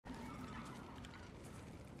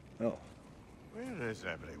Oh. Where is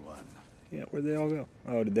everyone? Yeah, where'd they all go?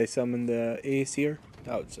 Oh, did they summon the Ace here?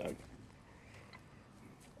 That would suck.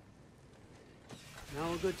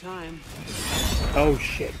 Now a good time. Oh,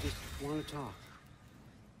 shit. Just want to talk.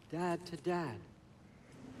 Dad to dad.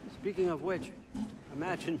 Speaking of which,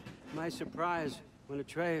 imagine my surprise when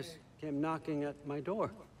Atreus came knocking at my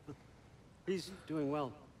door. He's doing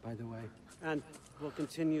well, by the way, and will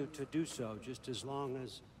continue to do so just as long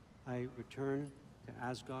as I return to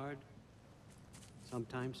Asgard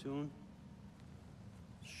sometime soon.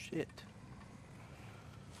 Shit.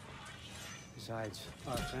 Besides,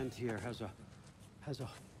 our friend here has a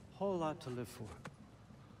whole lot to live for.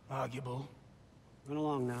 Arguable. Run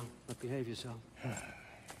along now, but behave yourself.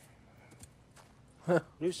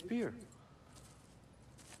 New spear.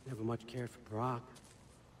 Never much cared for Brock.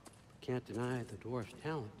 Can't deny the dwarf's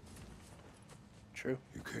talent. True.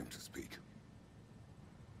 You came to speak.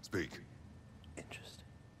 Speak. Interesting.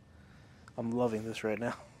 I'm loving this right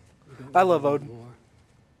now. I love Odin. More.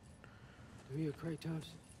 Do you, Kratos?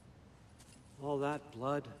 All that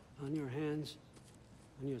blood on your hands,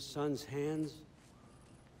 on your son's hands.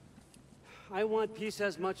 I want peace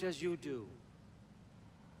as much as you do.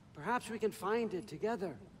 Perhaps we can find it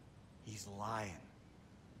together. He's lying.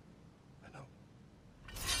 I know.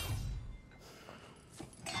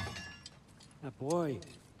 That boy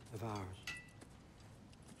of ours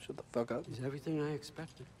Shut the fuck up. is everything I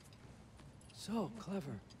expected. So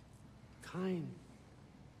clever, kind.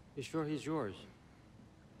 You sure he's yours?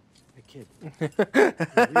 A kid.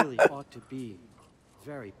 You really ought to be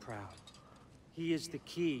very proud. He is the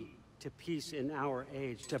key to peace in our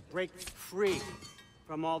age, to break free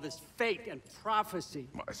from all this fate and prophecy.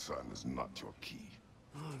 My son is not your key.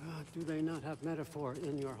 Oh God, do they not have metaphor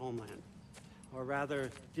in your homeland? Or rather,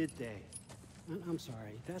 did they? I'm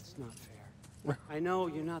sorry, that's not fair. I know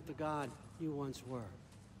you're not the god you once were.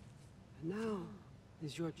 And now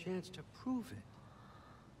is your chance to prove it.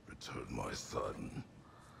 Return my son,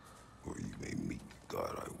 or you may meet the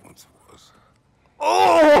god I once was.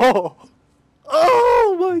 Oh!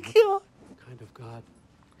 Oh my god! What kind of god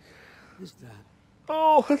is that?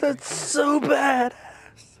 Oh, that's so badass.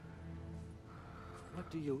 What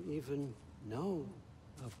do you even know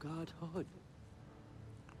of godhood?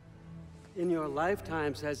 In your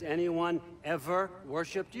lifetimes, has anyone ever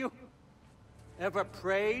worshipped you? Ever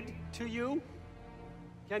prayed to you?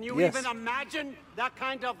 Can you Yes. even imagine that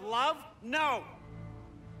kind of love? No!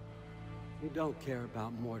 You don't care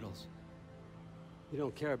about mortals. You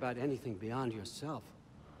don't care about anything beyond yourself.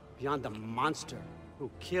 Beyond the monster who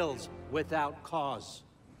kills without cause.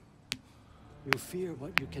 You fear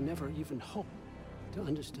what you can never even hope to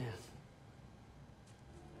understand.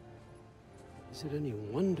 Is it any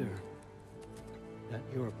wonder that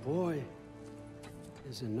your boy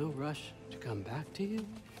is in no rush to come back to you?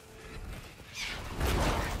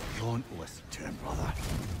 Don't listen to him, brother.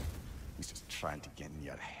 He's just trying to get in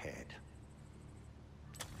your head.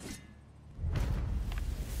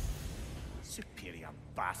 Superior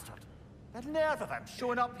bastard. The nerve of him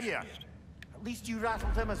showing up here. At least you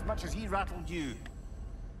rattled him as much as he rattled you.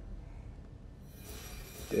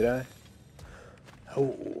 Did I?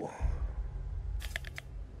 Oh.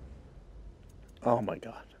 Oh my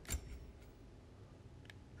god.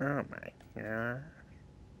 Oh my god.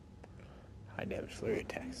 High damage flurry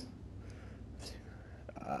attacks.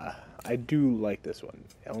 I do like this one.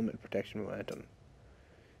 Element protection momentum.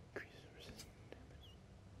 Increase resistance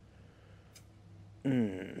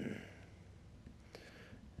damage.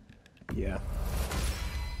 Yeah.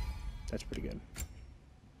 That's pretty good.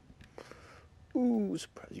 Ooh,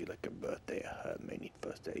 surprise you like a birthday. I heard may need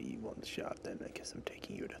first aid. You want the shot, then I guess I'm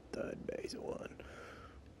taking you to third base. One.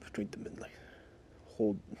 Between them and like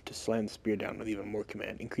hold to slam the spear down with even more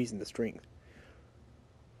command, increasing the strength.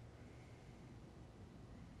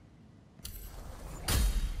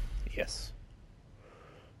 Yes.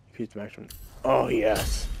 Increase the maximum. Oh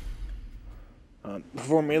yes.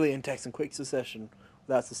 Perform melee attacks in quick succession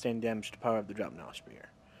without sustaining damage to power up the drop now spear.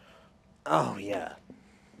 Oh yeah.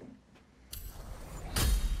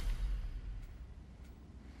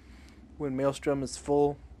 When Maelstrom is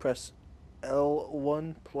full, press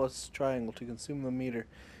L1 plus triangle to consume the meter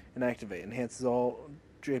and activate. Enhances all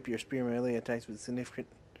Drapier spear melee attacks with significant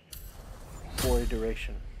for a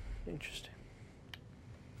duration. Interesting.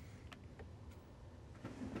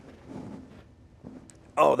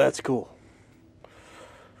 Oh, that's cool.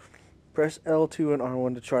 Press L2 and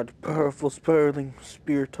R1 to charge a powerful spiraling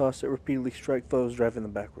spear toss that repeatedly strike foes, driving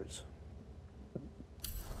them backwards.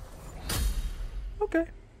 Okay.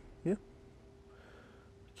 Yeah.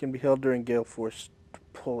 Can be held during gale force to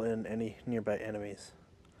pull in any nearby enemies.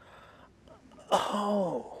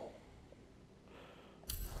 Oh.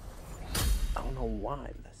 I don't know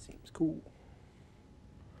why, that seems cool.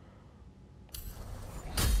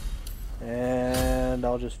 And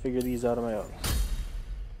I'll just figure these out on my own.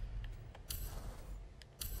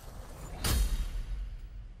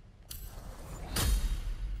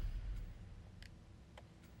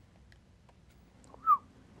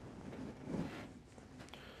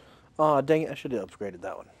 Aw, oh, dang it, I should have upgraded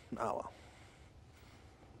that one. Oh well.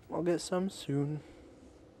 I'll get some soon.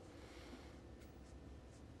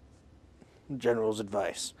 General's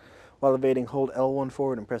advice. While evading, hold L1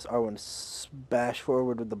 forward and press R1 to bash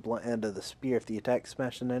forward with the blunt end of the spear. If the attack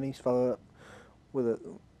smashes an enemy,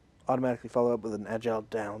 automatically follow up with an agile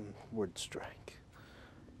downward strike.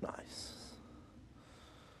 Nice.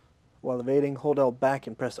 While evading, hold L back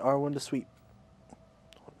and press R1 to sweep.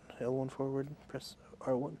 L1 forward, press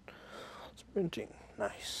R1. Sprinting.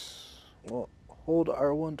 Nice. Well, hold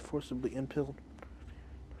R1 to forcibly impale.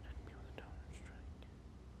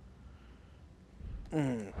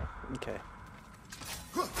 Okay.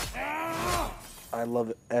 I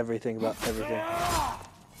love everything about everything.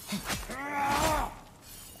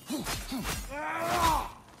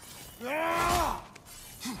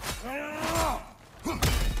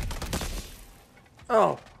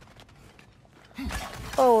 Oh.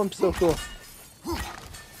 Oh, I'm so cool.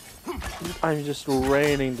 I'm just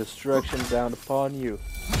raining destruction down upon you.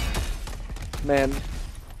 Man.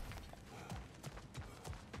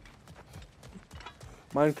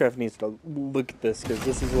 Minecraft needs to look at this, because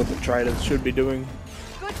this is what the Tridents should be doing.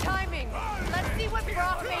 Good timing. Let's see what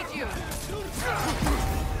Brock made you.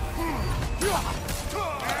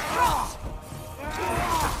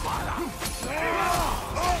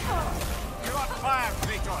 You're on fire,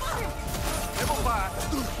 Kratos. Double back.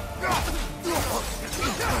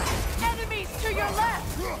 Enemies to your left.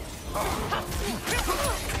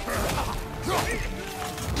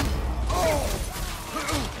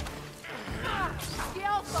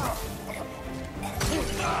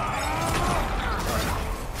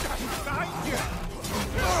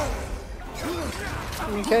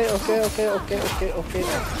 Okay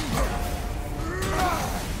now.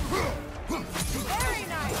 Very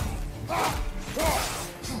nice.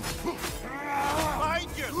 Behind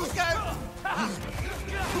you. Look out.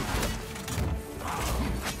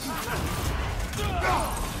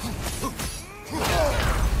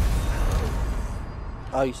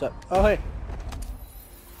 Oh, you suck. Oh, hey.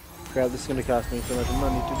 Crap, this is going to cost me so much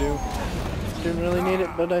money to do. Didn't really need it,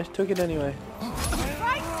 but I took it anyway.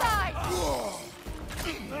 Right side.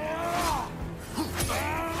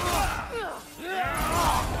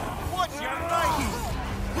 Watch your right.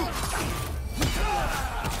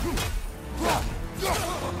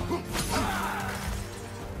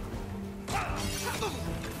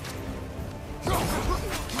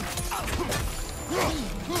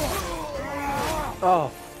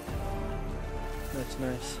 Oh. That's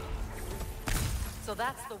nice. So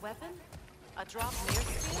that's the weapon? A drop near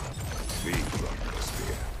spear? Big Dragon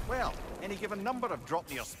spear. Well, any given number of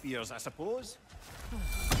Dropnir spears, I suppose.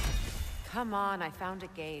 Come on, I found a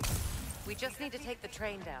gate. We just need to take the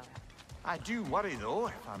train down. I do worry, though,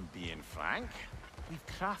 if I'm being frank. We've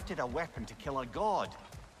crafted a weapon to kill a god.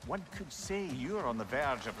 One could say you're on the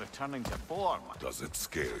verge of returning to form. Does it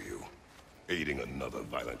scare you? Aiding another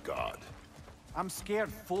violent god? I'm scared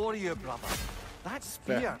for you, brother. That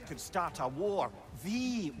spear could start a war.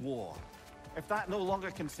 The war. If that no longer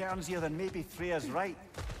concerns you, then maybe Freya's right.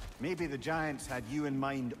 Maybe the Giants had you in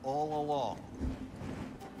mind all along.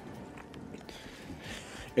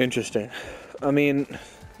 Interesting. I mean,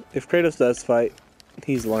 if Kratos does fight,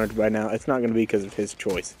 he's learned by now. It's not going to be because of his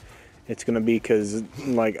choice. It's going to be because,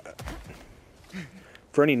 like,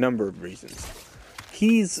 for any number of reasons.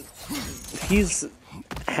 He's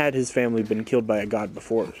had his family been killed by a god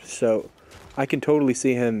before, so I can totally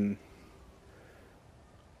see him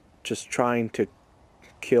just trying to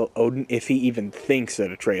kill Odin if he even thinks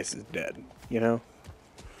that Atreus is dead, you know?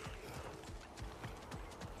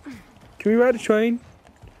 Can we ride a train?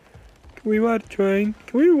 Can we ride a train?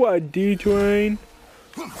 Can we ride D train?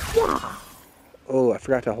 Oh, I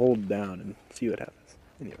forgot to hold down and see what happens.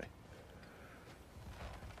 Anyway.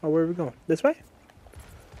 Oh, where are we going? This way?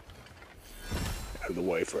 Out of the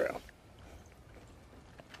way, Freya.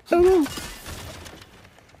 Oh,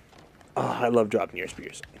 I love dropping your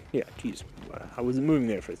spears. Yeah, jeez. I wasn't moving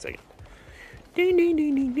there for a second. Ding, ding,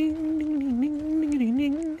 ding, ding, ding, ding, ding, ding, ding,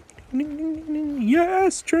 ding, ding, ding.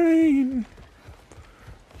 Yes, train!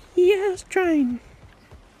 Yes, train!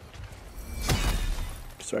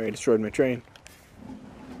 Sorry, I destroyed my train.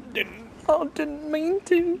 Didn't mean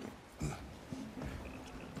to.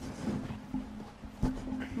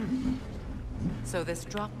 So this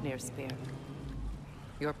drop near spear.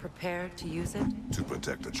 You're prepared to use it? To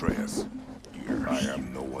protect Atreus. I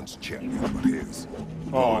am no one's champion but his.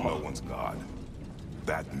 Nor no one's god.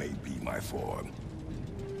 That may be my form.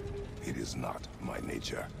 It is not my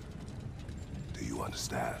nature. Do you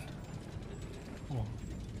understand?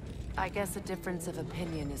 I guess a difference of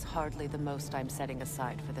opinion is hardly the most I'm setting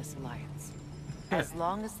aside for this alliance. As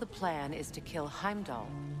long as the plan is to kill Heimdall,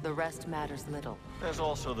 the rest matters little. There's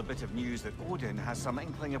also the bit of news that Odin has some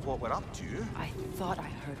inkling of what we're up to. I thought I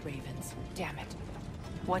heard ravens. Damn it.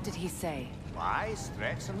 What did he say? Lies,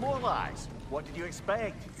 threats, and more lies. What did you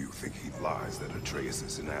expect? You think he lies that Atreus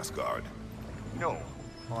is in Asgard? No.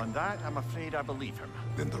 On that, I'm afraid I believe him.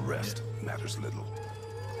 Then the rest matters little.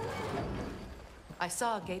 I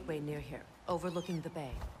saw a gateway near here, overlooking the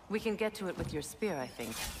bay. We can get to it with your spear, I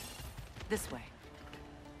think. This way.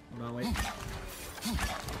 No, wait.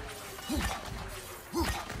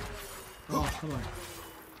 Oh, come on.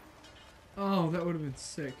 Oh, that would have been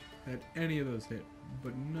sick had any of those hit,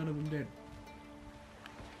 but none of them did.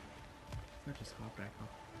 Let's just hop back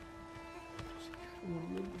up. I don't want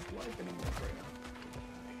to live this life anymore right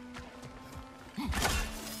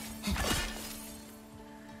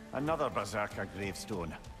now. Another Berserker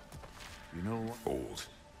gravestone. You know what? Old.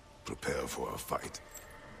 Prepare for a fight.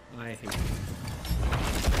 I hate it. I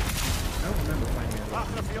don't remember finding it.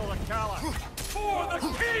 Laughlafeel the Kala! For the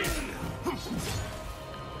king!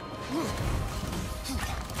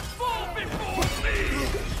 Fall before me!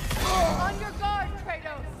 On your guard,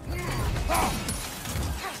 Kratos!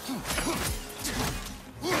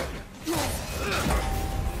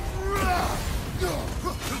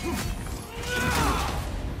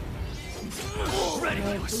 Ready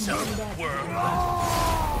yourself, worm!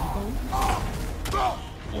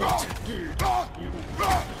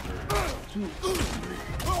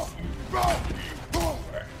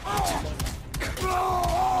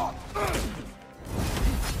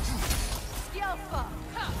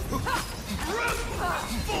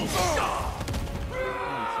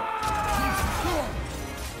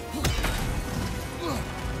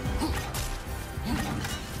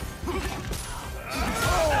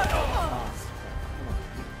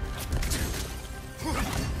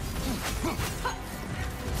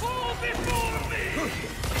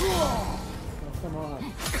 Come on.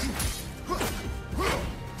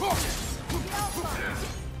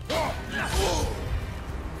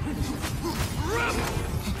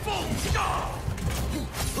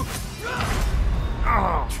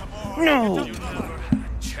 No!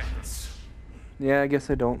 Yeah, I guess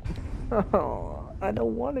I don't. Oh, I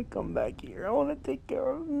don't want to come back here. I want to take care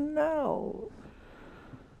of him now.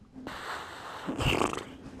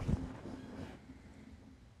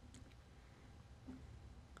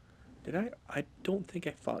 Did I? I don't think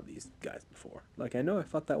I fought these guys before. Like, I know I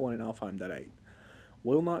fought that one in Alfheim that I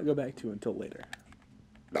will not go back to until later.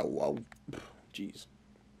 Oh, jeez.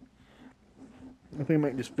 I think I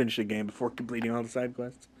might just finish the game before completing all the side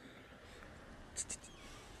quests.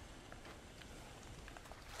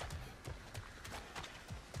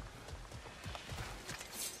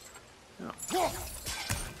 Oh.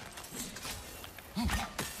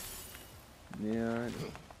 Yeah, I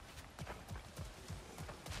know.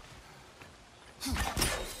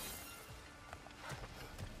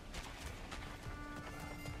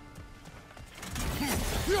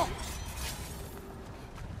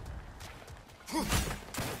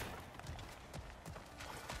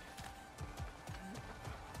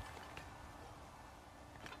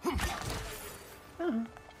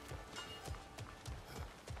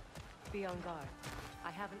 Be on guard. I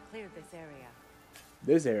haven't cleared this area.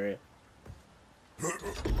 This area.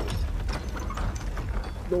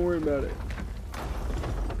 Don't worry about it.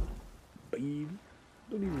 Babe.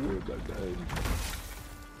 Don't even worry about that.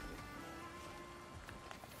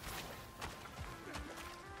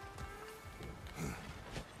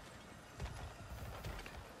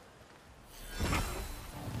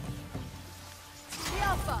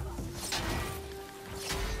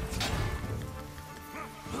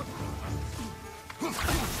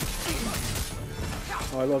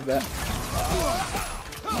 Oh, I love that.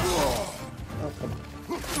 Oh, come on.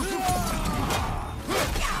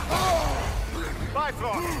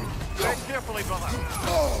 Bifrost! Tread carefully, brother.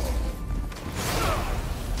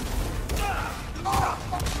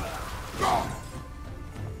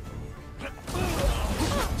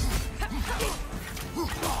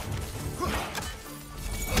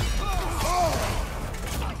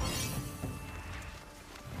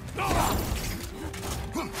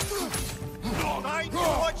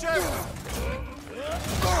 Watch out!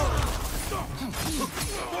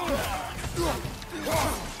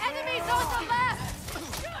 Enemies on the left!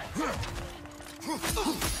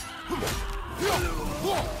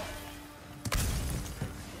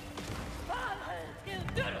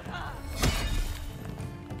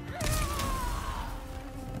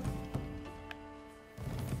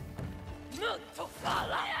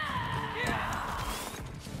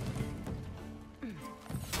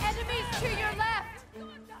 Enemies to your left!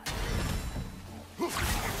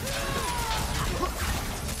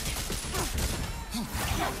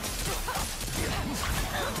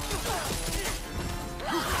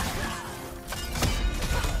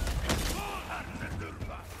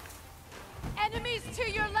 Enemies to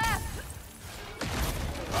your left!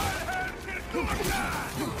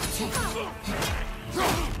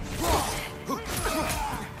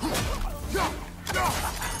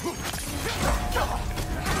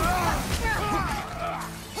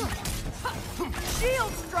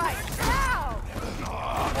 Shield strike! Now!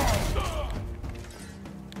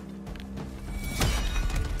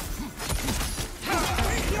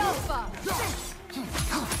 Alpha!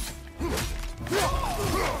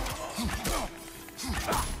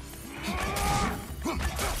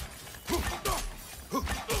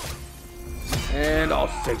 And all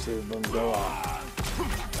 6 of them go off.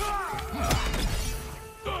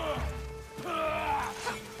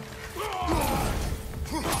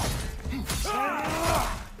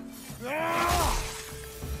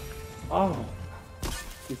 Oh,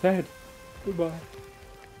 he's dead. Goodbye.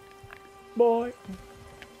 Boy.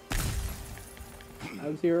 I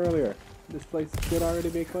was here earlier. This place should already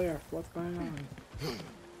be clear. What's going on?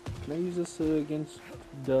 Can I use this against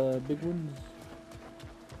the big ones?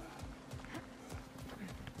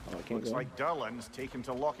 Oh, I can't Looks go. like Durlin's taken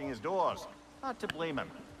to locking his doors. Hard to blame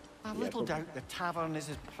him. I little doubt the tavern is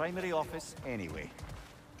his primary office anyway.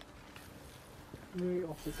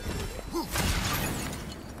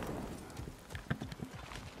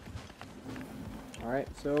 Alright,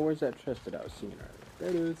 so where's that chest that I was seeing earlier? There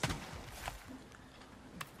it is.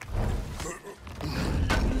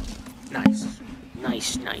 Nice.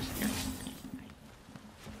 Nice, nice, nice.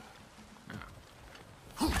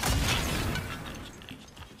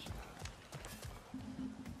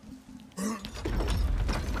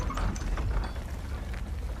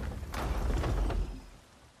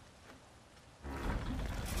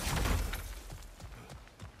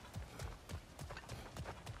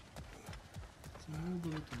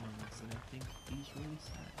 And I think he's really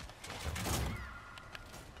sad.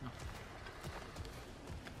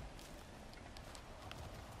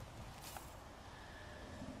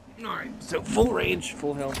 Alright, so full range,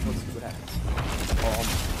 full health, let's see what happens.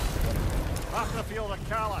 Battlefield of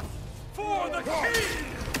Caliph! For the king!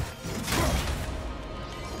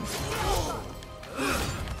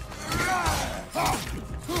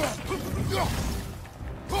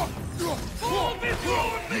 Fall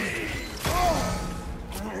before me!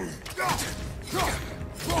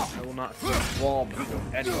 I will not wall before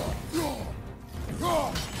anyone.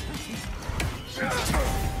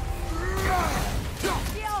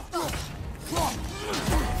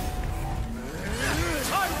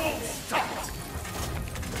 I won't stop!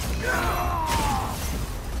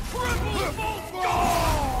 Triple Bolt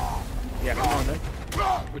God! Yeah, come on, Nick.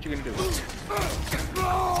 What you gonna do? Please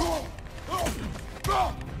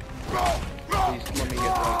let me get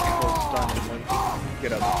like a full stun and like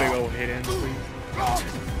get a big old hit in, please.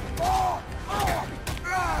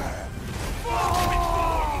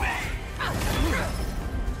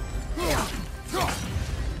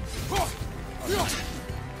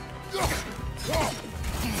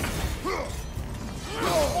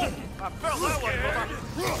 I felt that one, brother!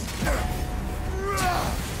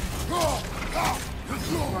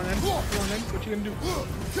 Come on, then. Come on, then. What you gonna do?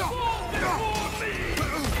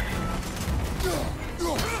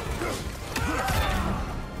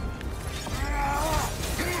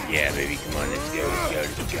 Yeah, baby, come on, let's go,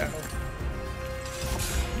 let's go.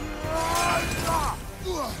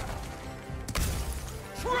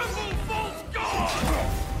 Triple Bolt God!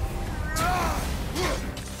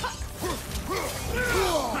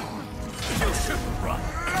 You shouldn't run.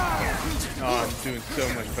 Oh, I'm doing so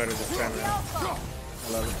much better this time around. I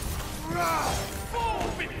love it. Fall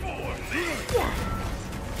before me!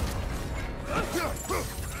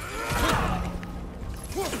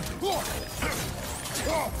 Triple Bolt God!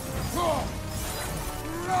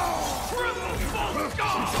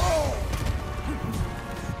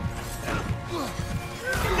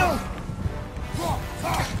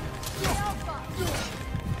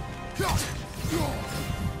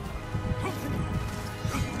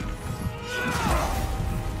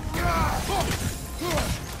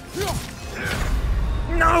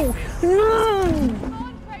 No! No!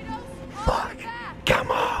 Fuck!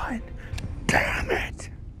 Come on! Damn it!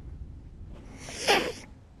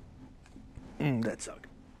 That would suck.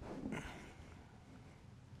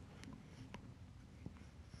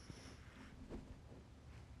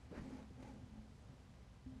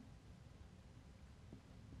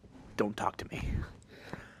 Don't talk to me.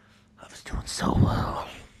 I was doing so well.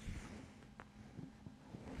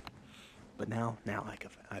 But now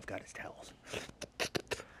I've got his towels.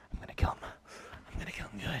 I'm gonna kill him. I'm gonna kill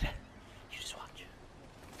him good. You just watch.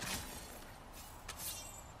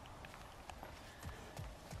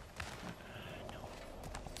 No.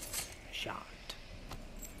 Shot.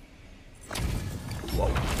 Whoa.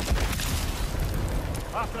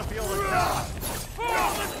 After a field of death. For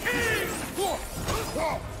the king!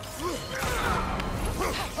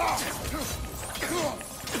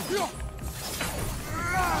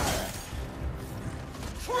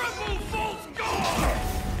 Triple false god!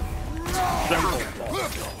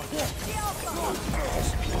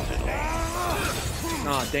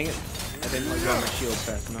 Aw, dang it. I didn't let go of my shield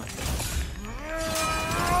fast enough.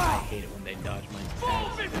 I hate it when they dodge my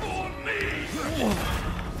attacks. Before me!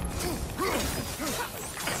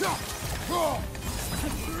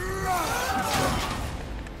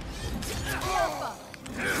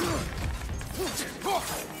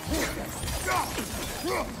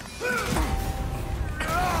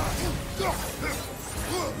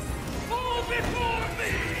 Fall before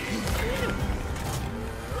me!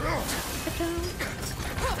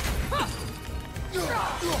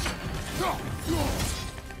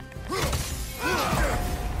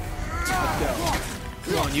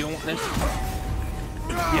 Come on, you don't want this?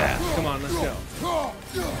 Yeah, come on, let's go.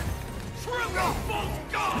 Triple false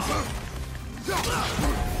god!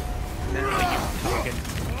 Now you're talking.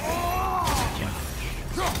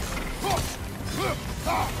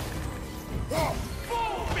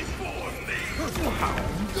 Fall before me!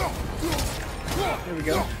 There we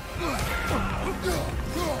go.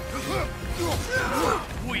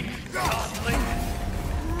 Weak godling!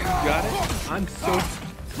 Got it? I'm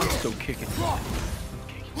so kicking.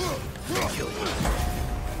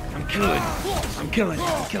 I'm killing you.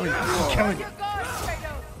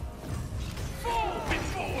 Fall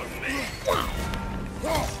before me!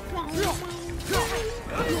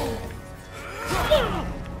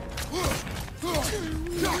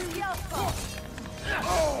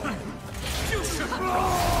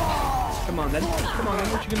 Come on, then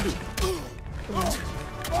what you gonna do? Come on.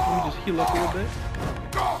 Let me just heal up a little bit.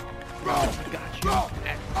 I got you.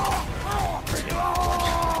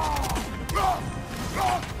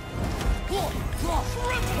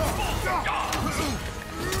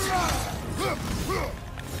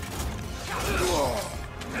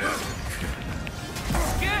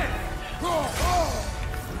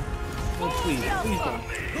 Oh, please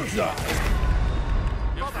don't.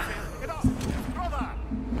 Brother! Get up! Brother!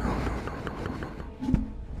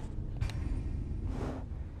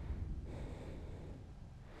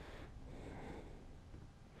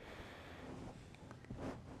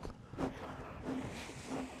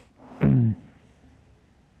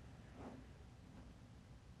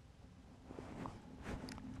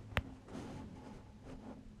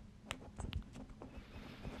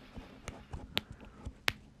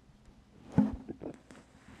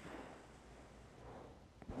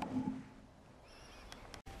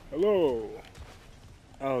 Hello.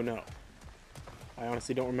 Oh no. I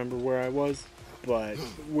honestly don't remember where I was, but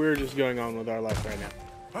we're just going on with our life right now.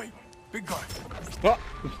 Hey, big guy. Oh,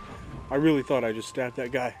 I really thought I just stabbed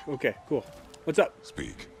that guy. Okay, cool. What's up?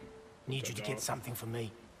 Speak. Need you to get something for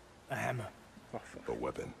me. A hammer. Oh, fuck. A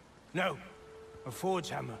weapon. No. A forge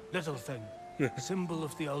hammer. Little thing. Symbol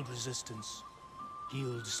of the old resistance.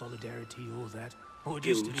 Guild solidarity, all that. Or it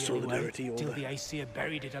used to Guild be anyway, solidarity, all till that. the Aesir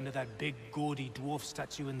buried it under that big, gaudy dwarf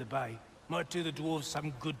statue in the bay. Might do the dwarves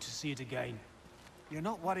some good to see it again. You're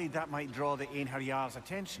not worried that might draw the Einherjar's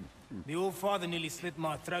attention? The old father nearly slit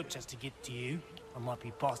my throat just to get to you. I might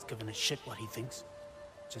be past giving a shit what he thinks.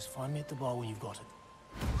 Just find me at the bar when you've got it.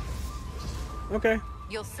 Okay.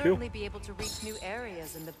 You'll certainly be able to reach new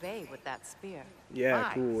areas in the bay with that spear. Yeah,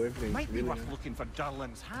 Aye. cool. Everything's Might be really worth nice. looking for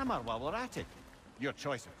Durlin's hammer while we're at it. Your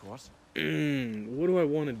choice, of course. What do I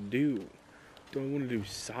want to do? Do I want to do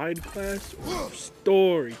side quest or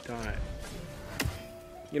story time?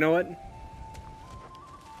 You know what?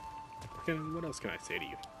 What else can I say to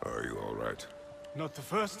you? Are you all right? Not the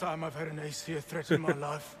first time I've had an Aesir threaten my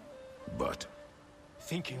life. But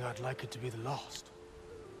Thinking I'd like it to be the last.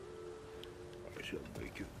 I shall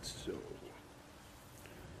make it so.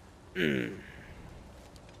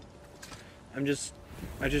 I'm just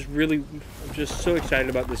so excited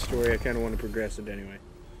about this story. I kind of want to progress it anyway.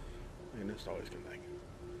 I can just always come back.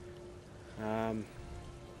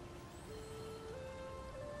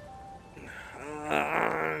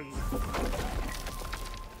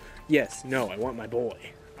 Yes, no, I want my boy.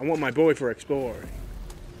 I want my boy for exploring.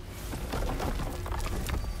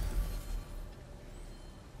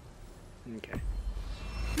 Okay.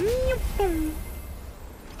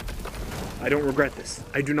 I don't regret this.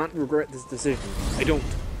 I do not regret this decision. I don't.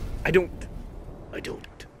 I don't. I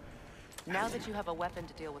don't. Now that you have a weapon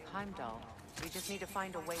to deal with Heimdall, we just need to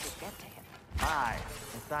find a way to get to him. Aye,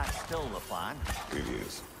 if that's still the plan. It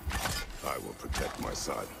is. I will protect my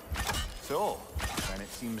son. So, then it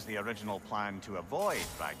seems the original plan to avoid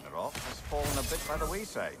Ragnarok has fallen a bit by the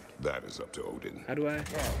wayside. That is up to Odin. How do I?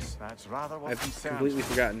 Yes, that's rather what I've concerns completely me.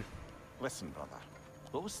 forgotten. Listen, brother.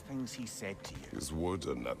 Those things he said to you. His words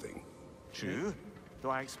are nothing. True.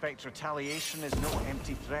 Though I expect retaliation is no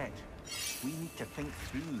empty threat. We need to think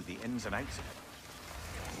through the ins and outs of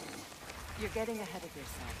it. You're getting ahead of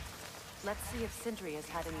yourself. Let's see if Sindri has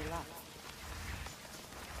had any luck.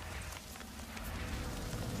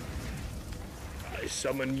 I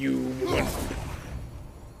summon you.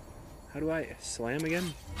 How do I slam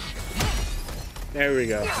again? There we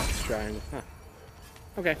go. It's triangle. Huh.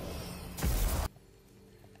 Okay.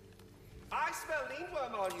 I smell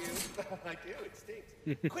leanworm on you. I do, it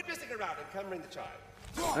stinks. Quit messing around and come bring the child.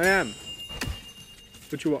 I am.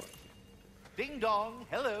 What you want? Ding dong,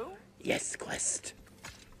 hello. Yes, quest.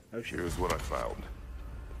 Oh shit. Here's what I found.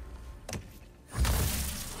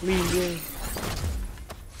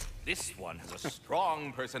 This one has a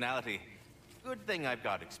strong personality. Good thing I've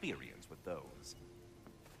got experience with those.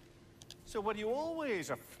 So were you always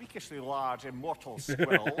a freakishly large immortal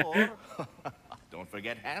squirrel, or? Don't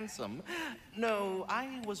forget handsome. No,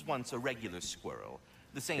 I was once a regular squirrel.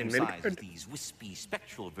 The same In size as Midgard? these wispy,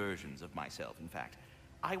 spectral versions of myself, in fact.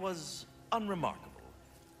 I was unremarkable.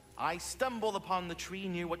 I stumbled upon the tree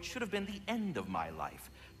near what should have been the end of my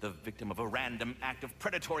life, the victim of a random act of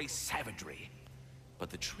predatory savagery. But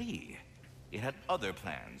the tree, it had other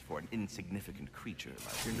plans for an insignificant creature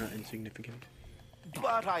like You're me. not insignificant.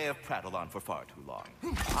 But I have prattled on for far too long.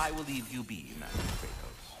 I will leave you be, Master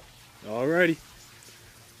Kratos. Alrighty.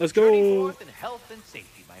 Let's Journey go. forth in health and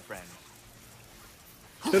safety, my friend.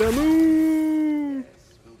 To the moon. Yes,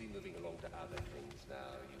 we'll be moving along to other things now,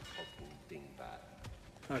 you hulking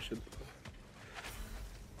dingbat. I should.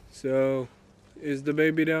 So, is the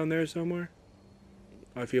baby down there somewhere?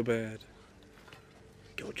 I feel bad.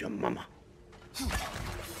 Go to your mama.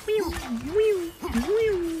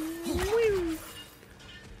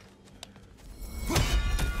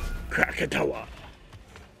 Krakatoa.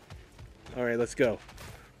 Alright, let's go.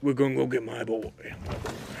 We're gonna go get my boy.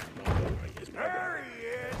 My boy is my boy. There he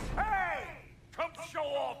is. Hey! Come show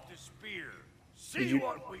off the spear. See you-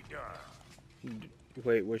 what we done.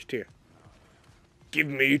 Wait, where's Tyr? Give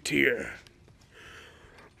me Tyr.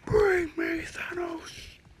 Bring me Thanos.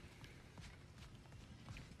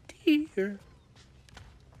 Tyr.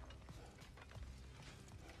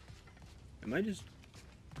 Am I just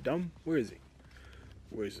dumb? Where is he?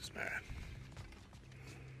 Where is this man?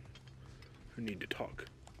 I need to talk.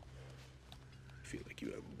 I feel like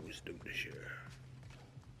you have wisdom to share.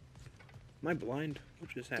 Am I blind?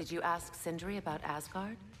 What just happened? Did you ask Sindri about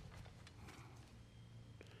Asgard?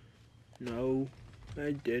 No,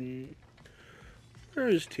 I didn't. Where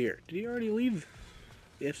is Tyr? Did he already leave?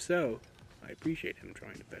 If so, I appreciate him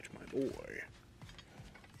trying to fetch my boy.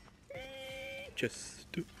 Just...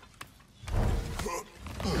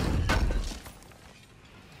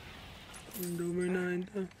 And over 9.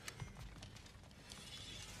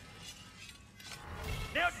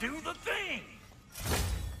 Now do the thing.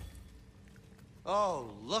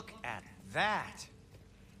 Oh, look at that.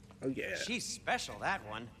 Oh yeah. She's special, that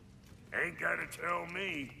one. Ain't gotta tell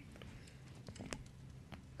me.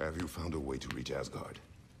 Have you found a way to reach Asgard?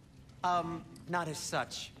 Not as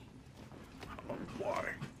such. Why?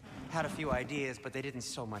 Had a few ideas, but they didn't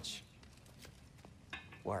so much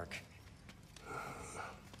work.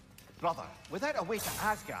 Brother, without a way to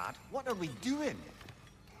Asgard, what are we doing?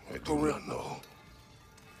 I do not know.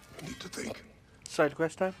 I need to think. Side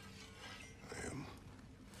quest time? I am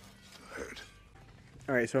tired.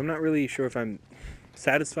 Alright, so I'm not really sure if I'm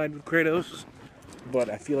satisfied with Kratos, but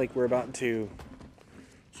I feel like we're about to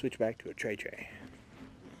switch back to a Trey Trey.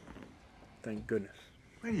 Thank goodness.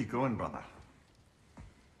 Where are you going, brother?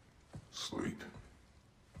 Sleep.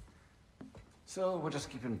 So we're just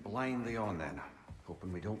keeping blindly on then,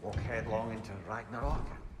 hoping we don't walk headlong into Ragnarok.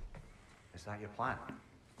 Is that your plan?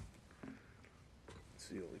 It's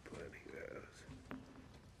the only plan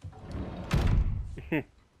he has.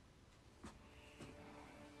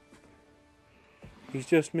 He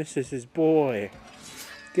just misses his boy.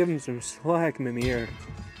 Give him some slack, Mimir.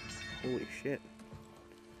 Holy shit.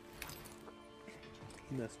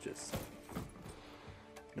 He must just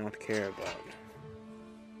not care about.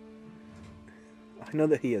 I know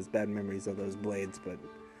that he has bad memories of those blades, but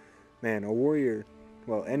man, a warrior,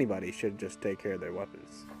 well, anybody should just take care of their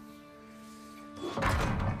weapons.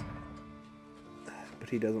 But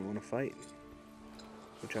he doesn't want to fight,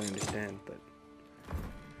 which I understand, but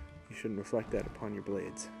you shouldn't reflect that upon your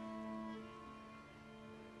blades.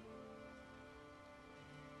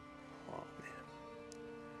 Oh man.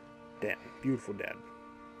 Damn, beautiful dad.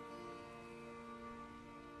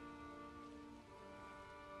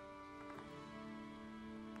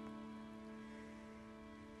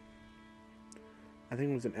 I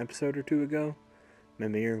think it was an episode or two ago,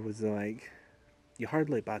 Mimir was like, "You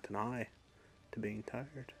hardly bat an eye to being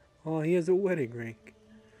tired." Oh, he has a wedding ring.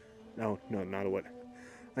 No, not a wedding.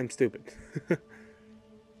 I'm stupid.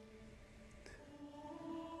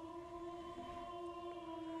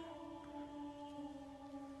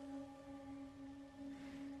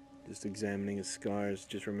 Just examining his scars,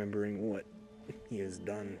 just remembering what he has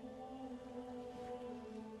done.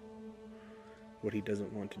 What he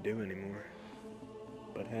doesn't want to do anymore,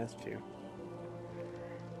 but has to.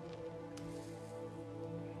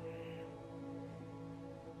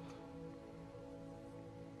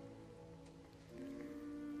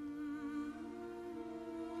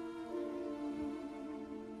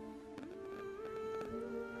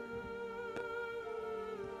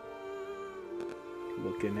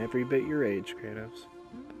 Looking every bit your age, Kratos.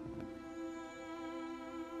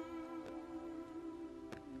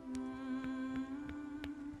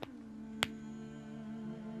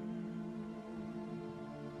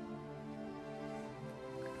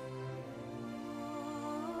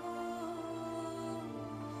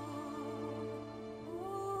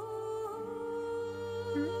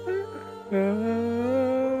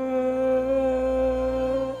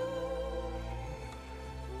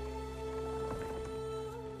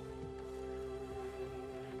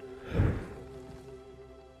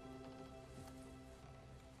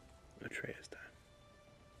 Atreus time.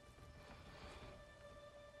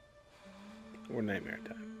 Or nightmare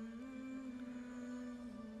time.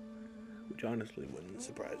 Which honestly wouldn't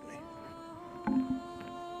surprise me.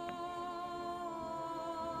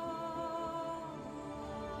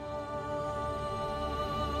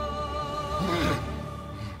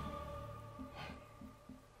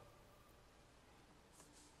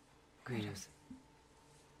 Kratos.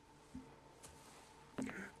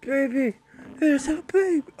 Baby! There's a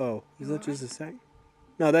baby! Oh, is that just a sack?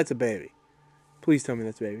 No, that's a baby. Please tell me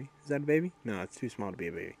that's a baby. Is that a baby? No, it's too small to be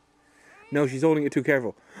a baby. No, she's holding it too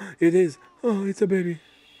careful. It is. Oh, it's a baby.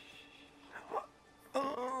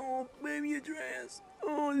 Oh, baby Atreus.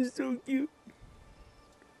 Oh, it's so cute.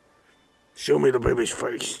 Show me the baby's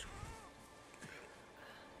face.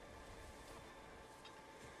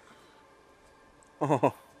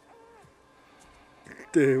 Oh.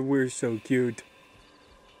 Dude, we're so cute.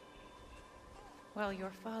 Well,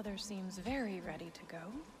 your father seems very ready to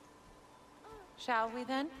go. Shall we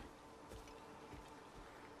then?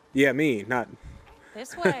 Yeah, me, not...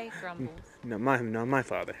 This way, Grumbles. No, my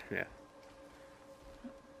father, yeah.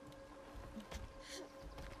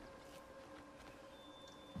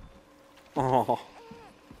 Oh.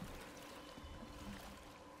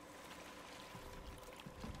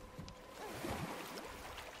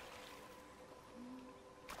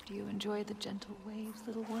 Do you enjoy the gentle waves,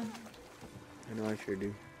 little one? I know I sure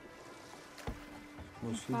do.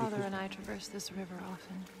 Mostly Father because... and I traverse this river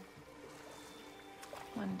often.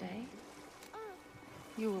 One day,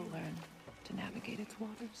 you will learn to navigate its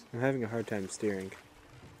waters. I'm having a hard time steering.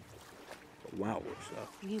 Wow, so.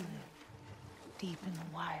 We live deep in the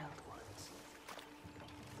wild woods.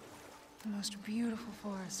 The most beautiful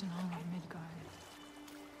forest in all of Midgard.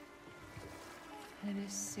 And it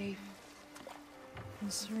is safe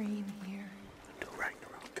and serene here. Until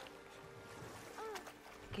Ragnarok.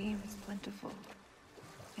 Game is plentiful,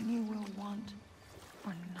 and you will want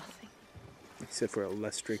for nothing. Except for a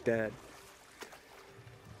less strict dad.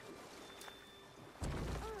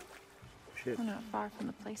 Shit. We're not far from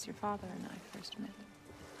the place your father and I first met.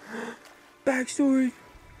 Backstory!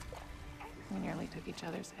 We nearly took each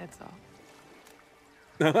other's heads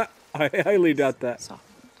off. I highly doubt that.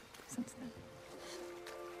 Softened since then.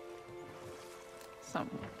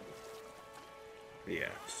 Somewhat. Yeah,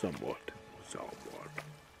 somewhat. Somewhat.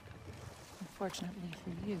 Unfortunately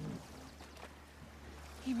for you,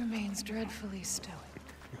 he remains dreadfully stoic.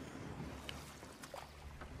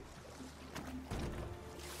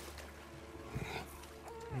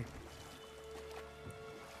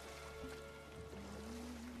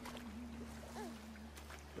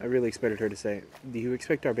 I really expected her to say, "Do you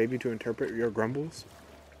expect our baby to interpret your grumbles?"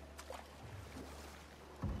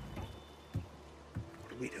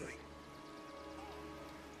 we doing?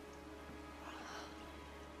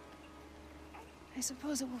 I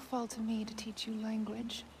suppose it will fall to me to teach you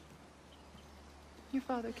language. Your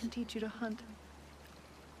father can teach you to hunt.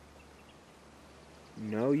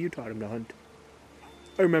 No, you taught him to hunt.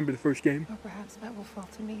 I remember the first game. Or perhaps that will fall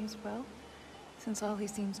to me as well, since all he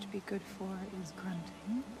seems to be good for is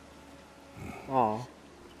grunting. Aw.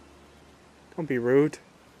 Don't be rude.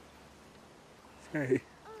 Hey,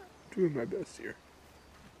 doing my best here.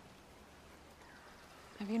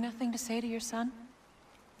 Have you nothing to say to your son?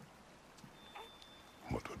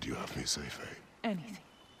 What would you have me say, Faye? Anything.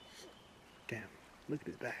 Damn, look at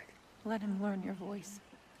his back. Let him learn your voice.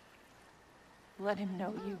 Let him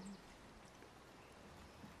know you.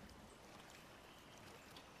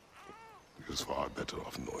 He is far better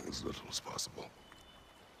off knowing as little as possible.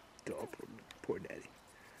 Oh, poor daddy.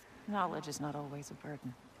 Knowledge is not always a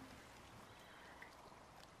burden.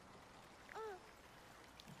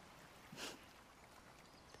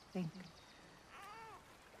 Think.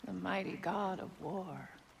 The mighty god of war,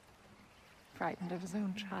 frightened of his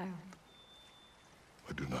own child.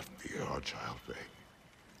 I do not fear our child, Faye.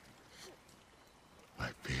 I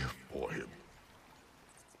fear for him.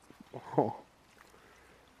 Oh.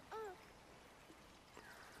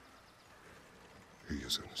 He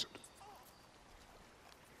is innocent.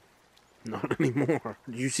 Not anymore.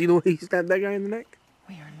 Did you see the way he stabbed that guy in the neck?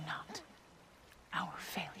 We are not our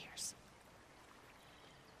failures.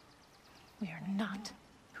 We are not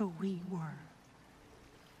who we were.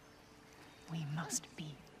 We must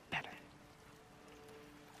be better.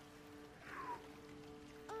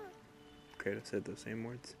 Kratos said those same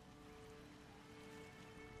words.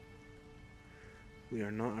 We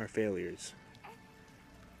are not our failures.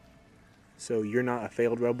 So you're not a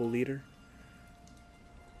failed rebel leader?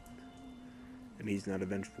 And he's not a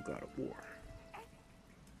vengeful god of war.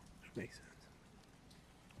 Which makes sense.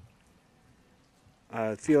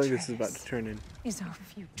 I feel like this is about to turn is our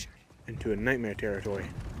future. into a nightmare territory.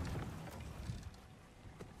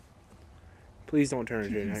 Please don't turn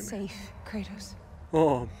into a Keep him nightmare. safe, Kratos.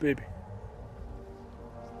 Oh, baby.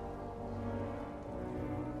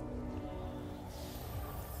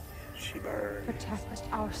 She burned. Protect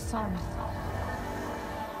our son.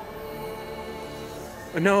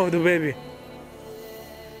 Oh, no, the baby.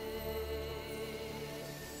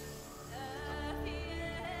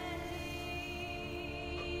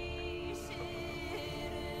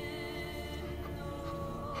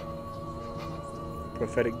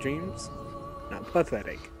 Prophetic dreams? Not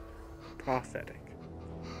pathetic. Prophetic.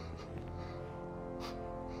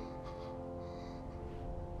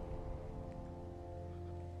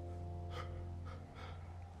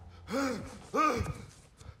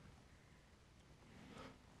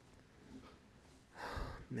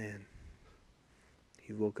 Man.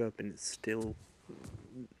 He woke up and it still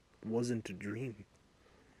wasn't a dream.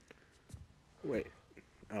 Wait.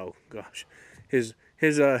 Oh gosh. His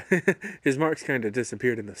his marks kind of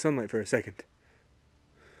disappeared in the sunlight for a second.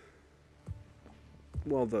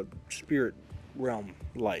 Well, the spirit realm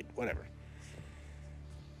light, whatever.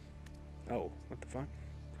 Oh, what the fuck?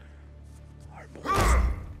 Our boys.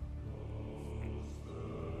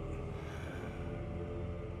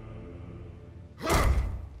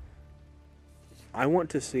 I want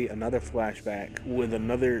to see another flashback with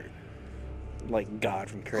another, like, god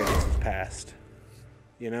from Kratos' past.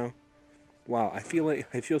 You know? Wow, I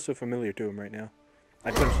feel so familiar to him right now. I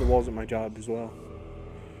punch the walls at my job as well.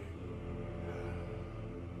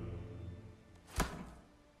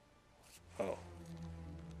 Oh.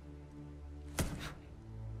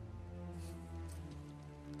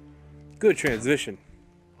 Good transition.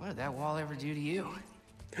 What did that wall ever do to you?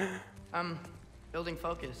 Building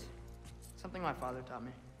focus. Something my father taught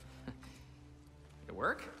me. Did it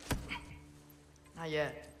work? Not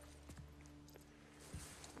yet.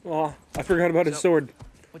 Oh, I forgot about his sword.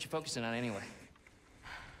 What you focusing on anyway?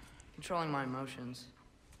 Controlling my emotions.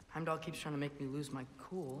 Heimdall keeps trying to make me lose my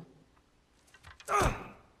cool. I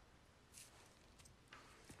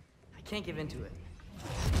can't give into it.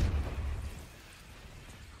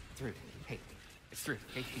 Through. Hey, it's through.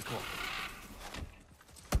 Hey, be cool.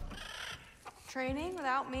 Training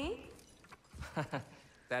without me?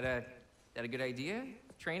 That a good idea?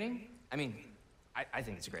 Training? I mean, I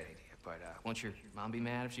think it's a great idea, but won't your mom be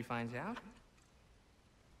mad if she finds out?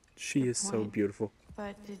 She is so beautiful.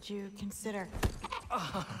 But did you consider?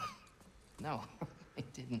 No,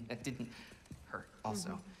 it didn't. It didn't hurt.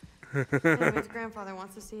 Also. Anyways, grandfather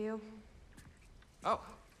wants to see you. Oh,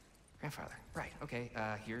 grandfather. Right. Okay.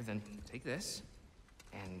 Here, then take this,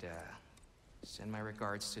 and send my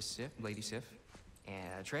regards to Sif, Lady Sif,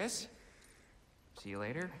 and Triss. See you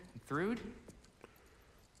later. Thrude.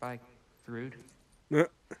 by Thrud.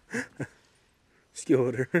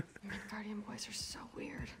 Skillet her. Guardian boys are so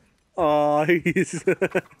weird. Aw, he's...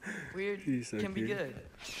 Weird he's so can be cute. good.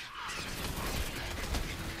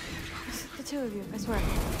 It's the two of you, I swear.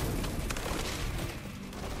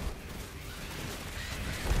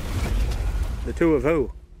 The two of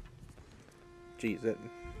who? Jeez, that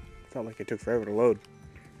felt like it took forever to load.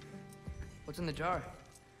 What's in the jar?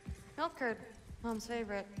 Milk curd, Mom's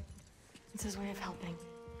favorite. It's his way of helping.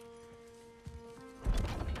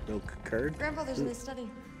 Milk curd? Grandfather's in his study.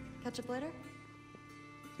 Catch up later?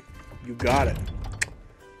 You got it.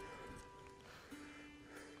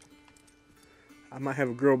 I might have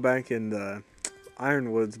a girl back in the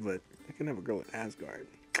Ironwoods, but I can have a girl in Asgard.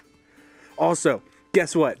 Also,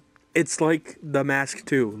 guess what? It's like The Mask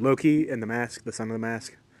 2. Loki and The Mask, the son of the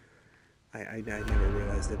Mask. I never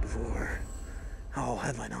realized it before. Oh,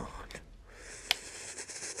 have I not?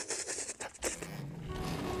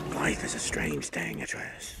 Life is a strange thing,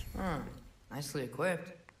 Atreus. Huh. Nicely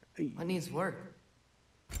equipped. What needs work?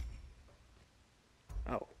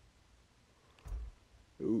 Oh.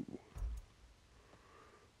 Ooh.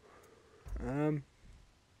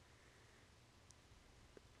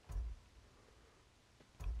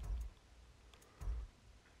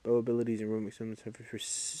 Bow abilities and roaming summons have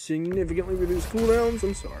significantly reduced cooldowns.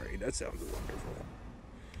 I'm sorry, that sounds wonderful.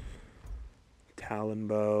 Talon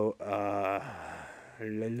bow, la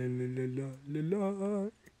la la la la la.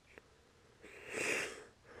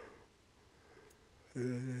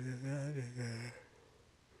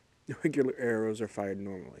 Regular arrows are fired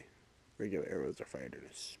normally. Regular arrows are fired in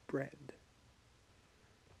a spread.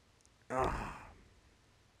 Ah.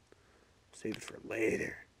 Save it for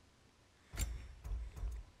later.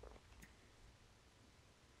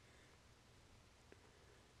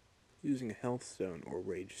 Using a health stone or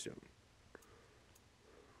rage stone.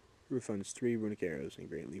 Refunds 3 runic arrows and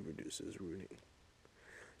greatly reduces ruining.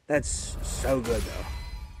 That's so good though.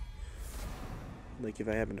 Like if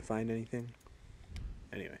I happen to find anything.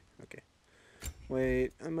 Anyway, okay.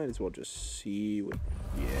 Wait, I might as well just see what...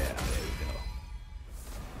 Yeah, there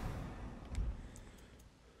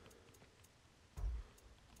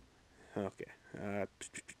we go. Okay.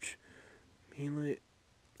 Melee...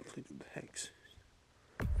 What the heck's...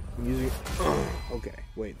 I'm using... okay,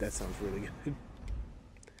 wait, that sounds really good.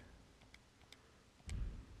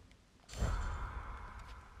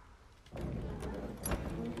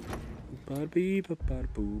 Ba-da-bee,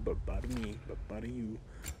 ba-ba-da-boo, ba-ba-da-me, ba-ba-da-you,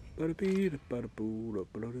 ba-da-bee, ba-ba-da-boo,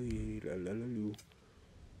 ba-ba-da-yee, la-la-la-loo.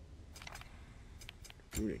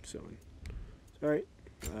 Runic summon. Alright.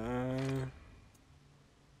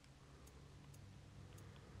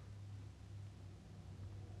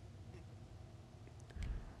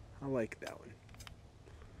 I like that one.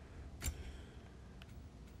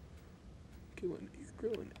 I'm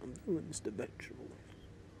killing just a vegetable.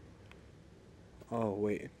 Oh,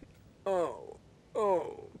 wait. Oh,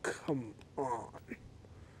 come on.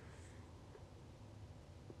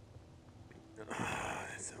 Ah,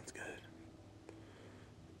 that sounds good.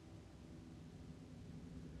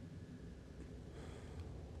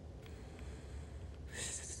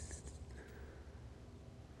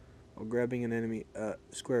 While grabbing an enemy,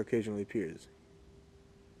 square occasionally appears.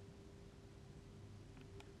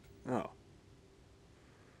 Oh.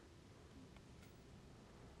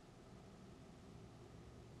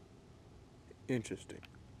 Interesting.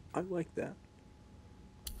 I like that.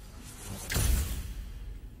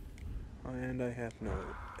 And I have no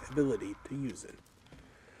ability to use it.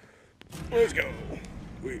 Let's go.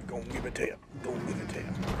 We're gonna give it to you. Gonna give it to you.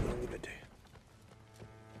 Gonna give it to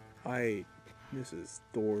you. This is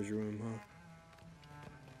Thor's room, huh?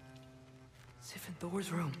 Sif and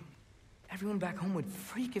Thor's room. Everyone back home would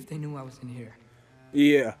freak if they knew I was in here.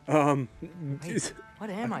 Yeah, Wait, what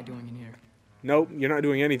am I doing in here? Nope, you're not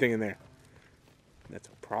doing anything in there. That's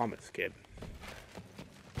a promise, kid.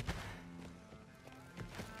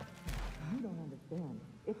 You don't understand.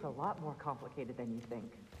 It's a lot more complicated than you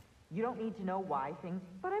think. You don't need to know why things...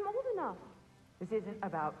 But I'm old enough. This isn't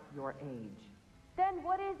about your age. Then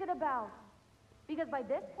what is it about? Because by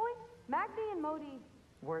this point, Magby and Modi...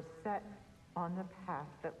 were set on the path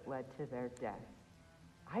that led to their death.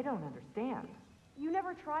 I don't understand. You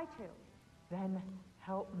never try to. Then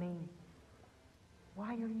help me.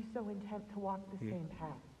 Why are you so intent to walk the same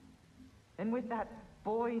path? And with that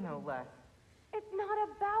boy, no less. It's not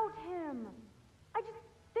about him.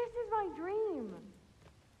 This is my dream.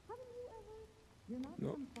 Haven't you ever? You're not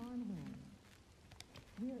from farmland.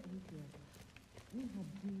 We're atheists. We have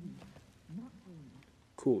duty, not dreams.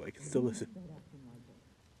 Cool, I can still listen.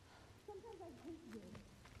 Sometimes I hate you.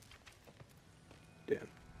 Damn.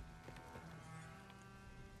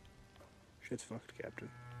 Shit's fucked, Captain.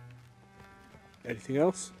 Anything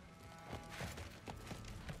else?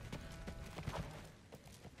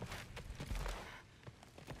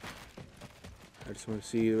 I just want to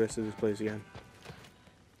see the rest of this place again.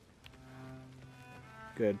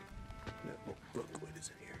 Good. Oh, Brookwood is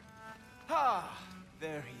in here. Ah,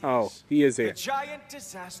 there he is. Oh, he is here. The giant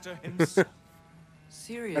disaster himself.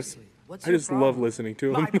 Seriously, what's I your just problem? love listening to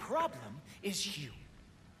him. My problem is you.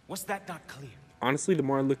 Was that not clear? Honestly, the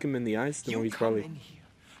more I look him in the eyes, the more he's probably... in here,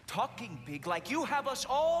 talking big like you have us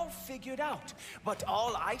all figured out. But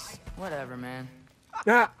all I see... Whatever, man.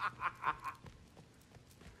 Ah!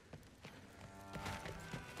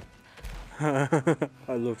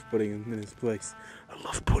 I loved putting him in his place. I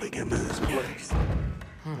love putting him in his place.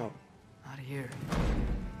 Huh. Oh, Not here.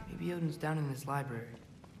 Maybe Odin's down in his library.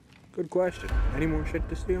 good question. Any more shit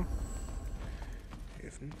to steal?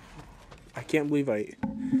 I can't believe I...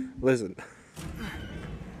 Listen.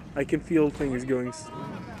 I can feel things going...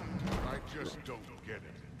 I just don't get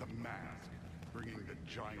it. The mask. Bringing the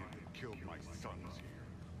giant that killed my sons here.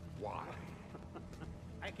 Why?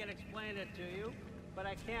 I can explain it to you, but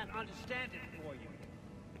I can't understand it for you.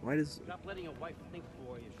 Why does... Stop letting your wife think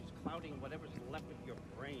for you. She's clouding whatever's left of your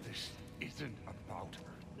brain. This isn't about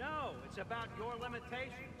her. No, it's about your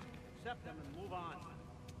limitations. Accept them and move on.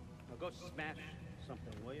 Now go smash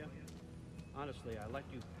something, will you? Honestly, I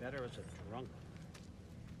liked you better as a drunk.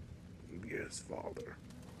 Yes, father.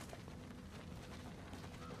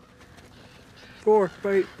 4,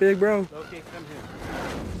 wait, big bro. Okay, come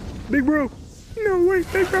here. Big bro. No,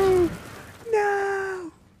 wait, big bro.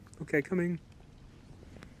 No. Okay, coming.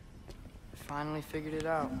 I finally figured it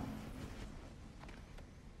out.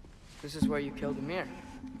 This is where you killed Emir.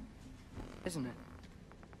 Isn't it?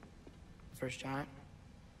 First giant.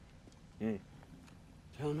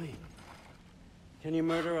 Tell me, can you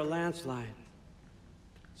murder a landslide?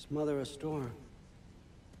 Smother a storm?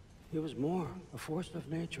 He was more, a force of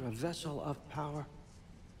nature, a vessel of power.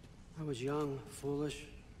 I was young, foolish,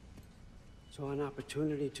 saw an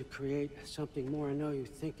opportunity to create something more. I know you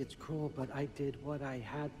think it's cruel, but I did what I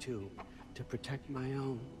had to protect my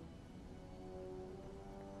own.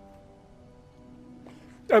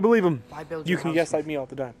 I believe him. Why build You your can house guess with- like me all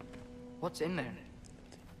the time. What's in there?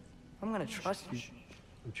 I'm gonna trust you.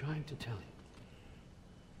 I'm trying to tell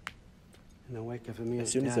you. In the wake of Emir's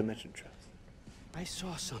As soon as I death, mentioned trust. I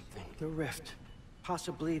saw something. The rift.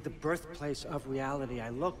 Possibly the birthplace of reality. I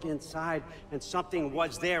looked inside, and something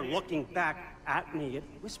was there looking back at me. It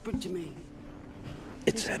whispered to me.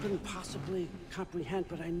 It's I couldn't possibly comprehend,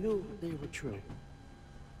 but I knew they were true.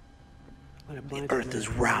 The earth is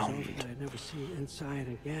round. I'd never see inside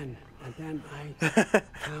again. And then I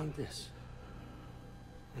found this.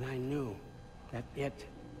 And I knew that it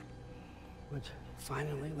would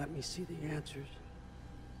finally let me see the answers.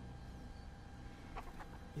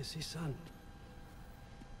 You see, son,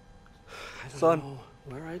 I don't know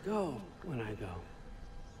where I go when I go.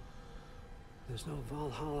 There's no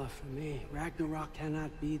Valhalla for me. Ragnarok cannot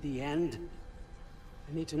be the end.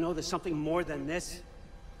 I need to know there's something more than this.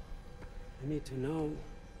 I need to know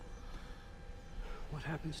what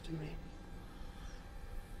happens to me.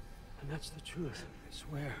 And that's the truth, I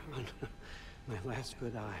swear, on my last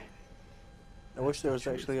good eye. I wish there was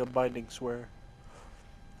actually a binding swear.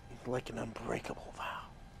 Like an unbreakable vow.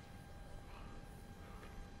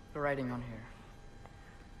 The writing on here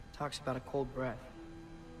talks about a cold breath.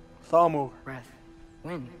 Thalmor. Breath.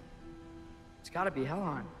 Wind. It's gotta be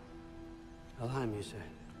Helheim. Helheim, you say?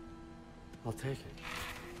 I'll take it.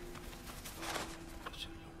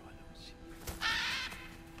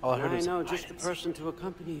 All I heard I was know just the person to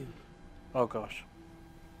accompany you. Oh gosh.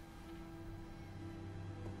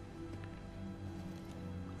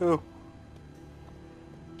 Who?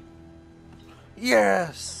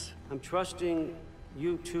 Yes! I'm trusting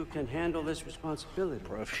you two can handle this responsibility.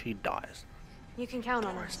 Bro, if she dies. You can count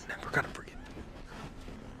on us. Never gonna forget.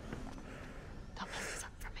 Don't mess this up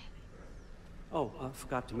for me. Oh, I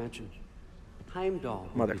forgot to mention. Heimdall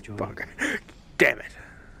will be joining us. Motherfucker. Damn it.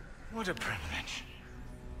 What a privilege.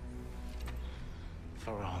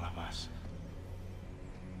 For all of us.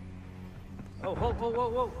 Oh, whoa, whoa, whoa,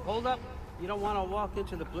 whoa, hold up. You don't want to walk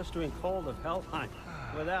into the blistering cold of Helheim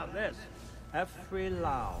without this. Every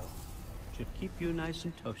Lao should keep you nice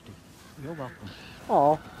and toasty. You're welcome.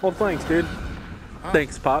 Aw, well thanks, dude.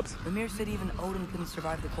 Thanks, Pops. Emir said even Odin couldn't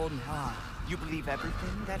survive the cold in Helheim. You believe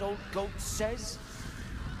everything that old goat says?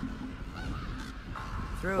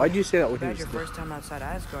 Through. Why'd you say that when he Bet was your there? first time outside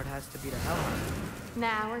Asgard has to be to Helheim.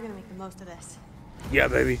 Nah, we're gonna make the most of this. Yeah,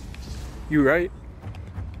 baby. You right?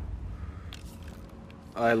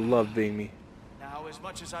 I love being me. Now, as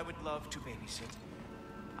much as I would love to babysit,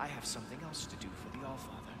 I have something else to do for the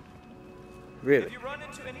Allfather. Really? If you run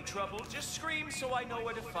into any trouble, just scream so I know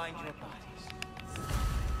where to find your bodies.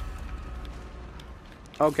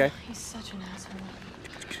 Okay. He's such an asshole.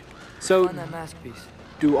 So, Find that mask piece.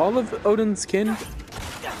 do all of Odin's kin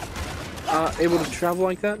able to travel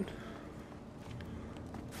like that?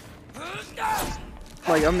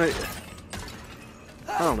 Like, I'm not...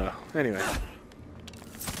 I don't know. Anyway.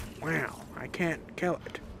 Wow, I can't kill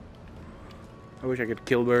it. I wish I could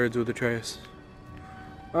kill birds with Atreus.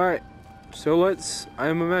 Alright, so let's...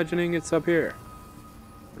 I'm imagining it's up here.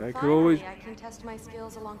 But I could always... I can test my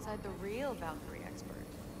skills alongside the real Valkyrie expert.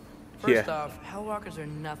 First off, Hellwalkers are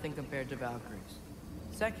nothing compared to Valkyries.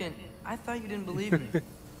 Second, I thought you didn't believe me.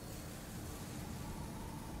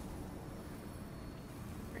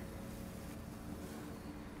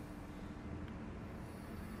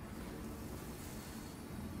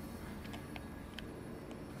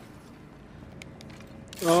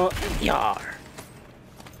 Yar.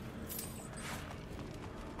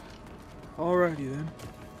 Alrighty then.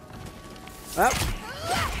 Up.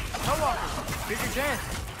 Hellwalkers, here's your chance.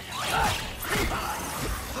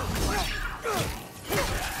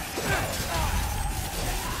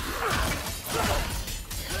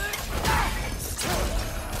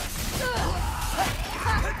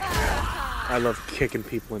 I love kicking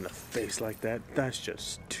people in the face like that. That's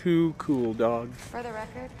just too cool, dog. For the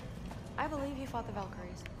record, I believe he fought the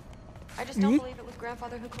Valkyries. I just don't believe it was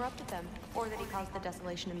Grandfather who corrupted them, or that he caused the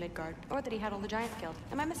desolation in Midgard, or that he had all the giants killed.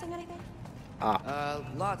 Am I missing anything?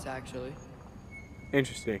 Lots actually.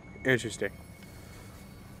 Interesting. Interesting.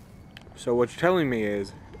 So what you're telling me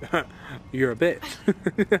is, you're a bitch.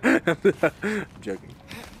 I'm joking.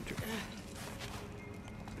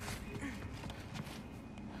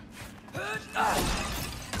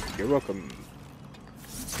 You're welcome.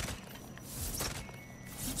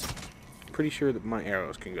 Pretty sure that my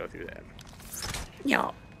arrows can go through that.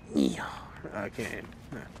 Yeah. I can't.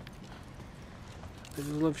 I just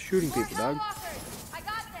love shooting people, dog. I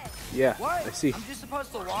got this. Yeah, What? I see. I'm just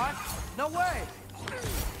supposed to watch? No way.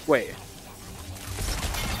 Wait.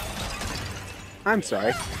 I'm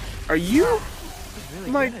sorry. Are you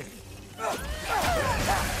Really like... good.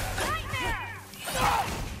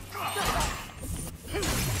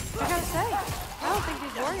 I gotta say, I don't think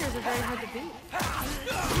these warriors are very hard to beat.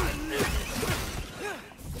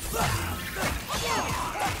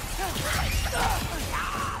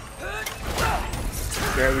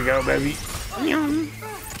 There we go, baby.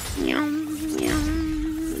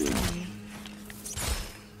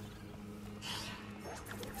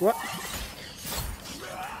 What?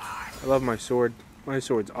 I love my sword. My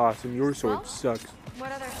sword's awesome. Your sword sucks.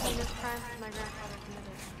 What other heinous crimes has my grandfather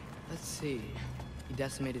committed? Let's see. He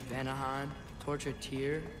decimated Vanaheim, tortured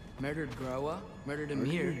Tyr, murdered Groa, murdered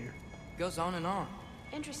Ymir. Goes on and on.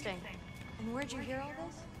 Interesting. And where'd you hear all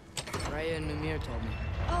this? Raya and Mimir told me.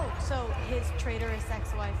 Oh, so his traitorous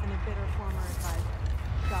ex-wife and a bitter former advisor.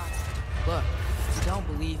 Got it. Look, you don't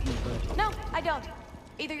believe me, but... No, I don't.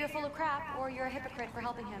 Either you're full of crap, or you're a hypocrite for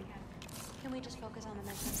helping him. Can we just focus on the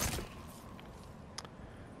mission?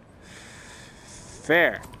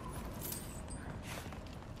 Fair.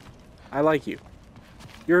 I like you.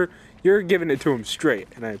 You're giving it to him straight,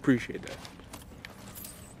 and I appreciate that.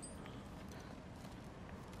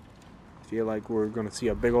 Feel like we're gonna see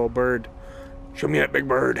a big old bird. Show me that big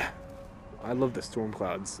bird. I love the storm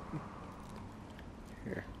clouds.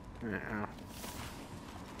 Here.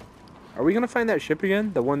 Are we gonna find that ship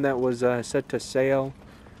again? The one that was set to sail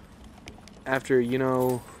after you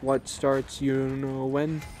know what starts you know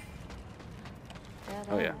when?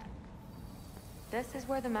 Oh yeah. This is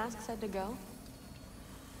where the mask said to go?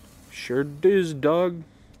 Sure is, dog.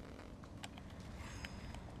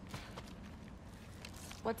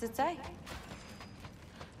 What's it say?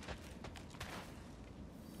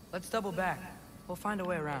 Let's double back. We'll find a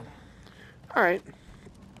way around. Alright.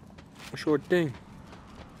 Sure thing.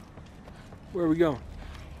 Where are we going?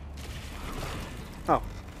 Oh.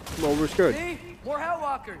 Well, we're screwed. See? More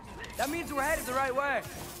Hellwalkers. That means we're headed the right way.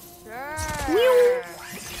 Sure.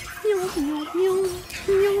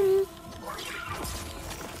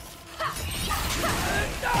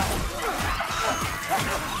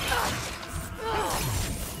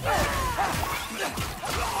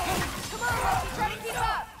 Come on, Loki, try to keep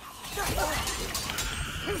up.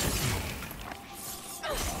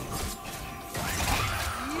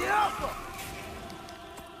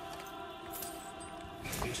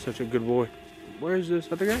 You're such a good boy. Where is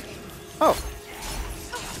this other guy? Oh.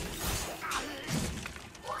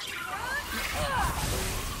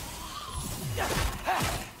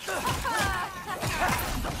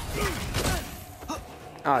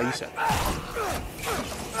 Ah, you said.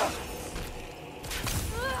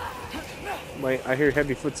 Wait, I hear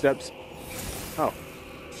heavy footsteps. Oh.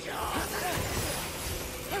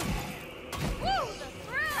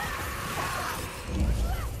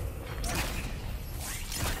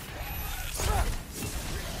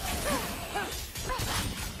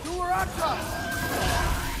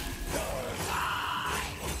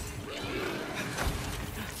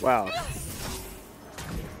 Wow.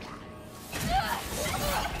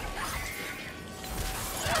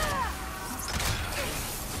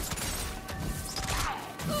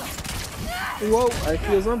 Whoa, I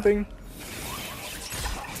feel something.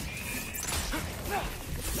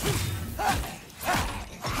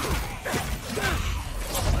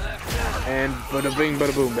 And bada bing,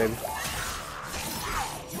 bada boom, baby.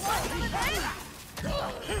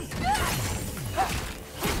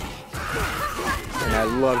 And I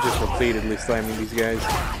love just repeatedly slamming these guys.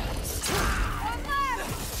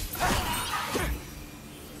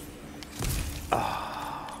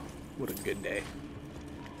 Ah, what a good day.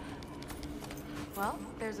 Well,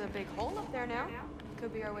 there's a big hole up there now.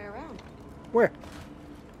 Could be our way around. Where?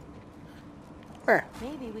 Where?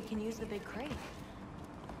 Maybe we can use the big crate.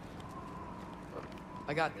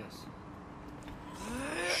 I got this.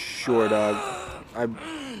 Sure, dog.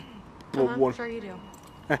 Sure you do.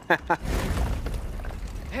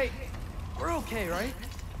 Hey, we're okay, right?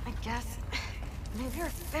 I guess. Maybe our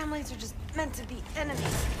families are just meant to be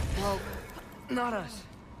enemies. Well, not us.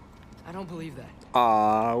 I don't believe that.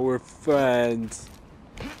 Aw, we're friends.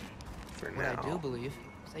 For What now. I do believe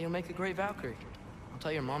is that you'll make a great Valkyrie. I'll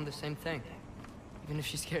tell your mom the same thing, even if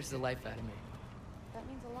she scares the life out of me. That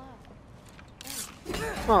means a lot.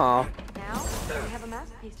 Aw. Now, we have a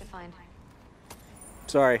masterpiece to find.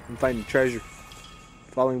 Sorry, I'm finding treasure.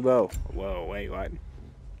 Falling bow. Whoa, wait, what?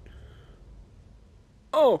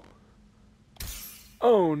 Oh!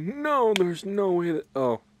 Oh no, there's no way that.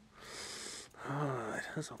 Oh. Oh, it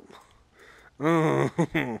has a. Oh.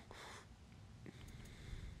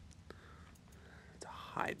 It's a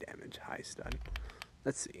high damage, high stun.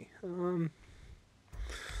 Let's see.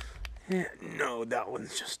 Yeah, no, that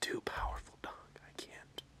one's just too powerful, dog. I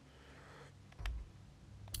can't.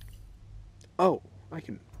 Oh, I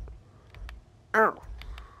can. Ow.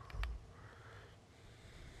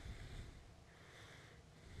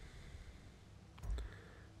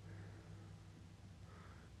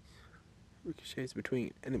 Ricochets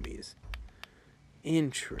between enemies.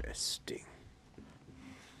 Interesting.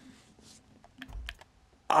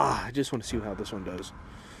 Ah, I just want to see how this one does.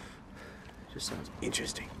 Just sounds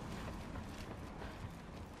interesting.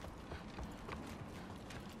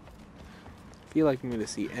 I feel like I'm going to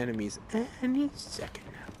see enemies any second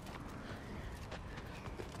now.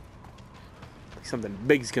 Like something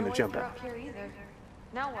big's going to jump out. Up here either.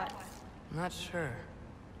 Now what? I'm not sure.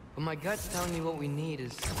 But my gut's telling me what we need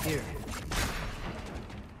is here.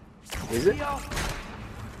 Is it?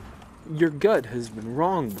 Your gut has been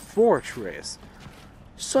wrong before, Trace.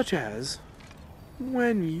 Such as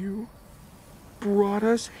when you brought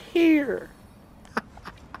us here.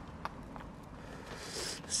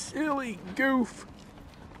 Silly goof.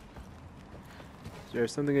 Is there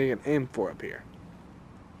something I can aim for up here?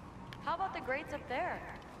 How about the grates up there?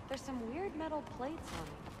 There's some weird metal plates on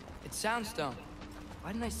them. It's soundstone.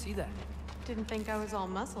 Why didn't I see that? Didn't think I was all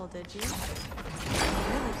muscle, did you? I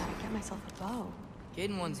really gotta get myself a bow.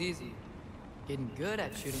 Getting one's easy. Getting good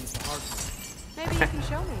at shooting is the hard one. Maybe you can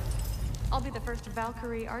show me. I'll be the first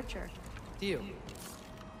Valkyrie archer. Deal.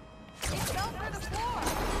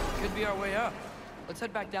 Could be our way up. Let's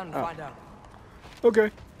head back down and find out. Okay.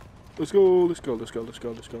 Let's go, let's go, let's go, let's go,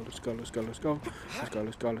 let's go, let's go, let's go, let's go. Let's go,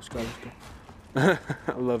 let's go, let's go, let's go.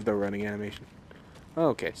 I love the running animation.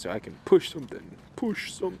 Okay, so I can push something.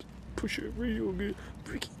 Push something. Push it real good.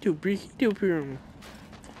 Breaky do, breaky.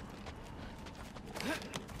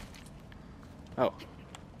 Oh.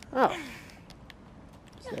 Oh.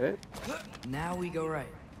 Is that it? Now we go right.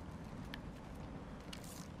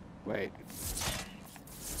 Wait.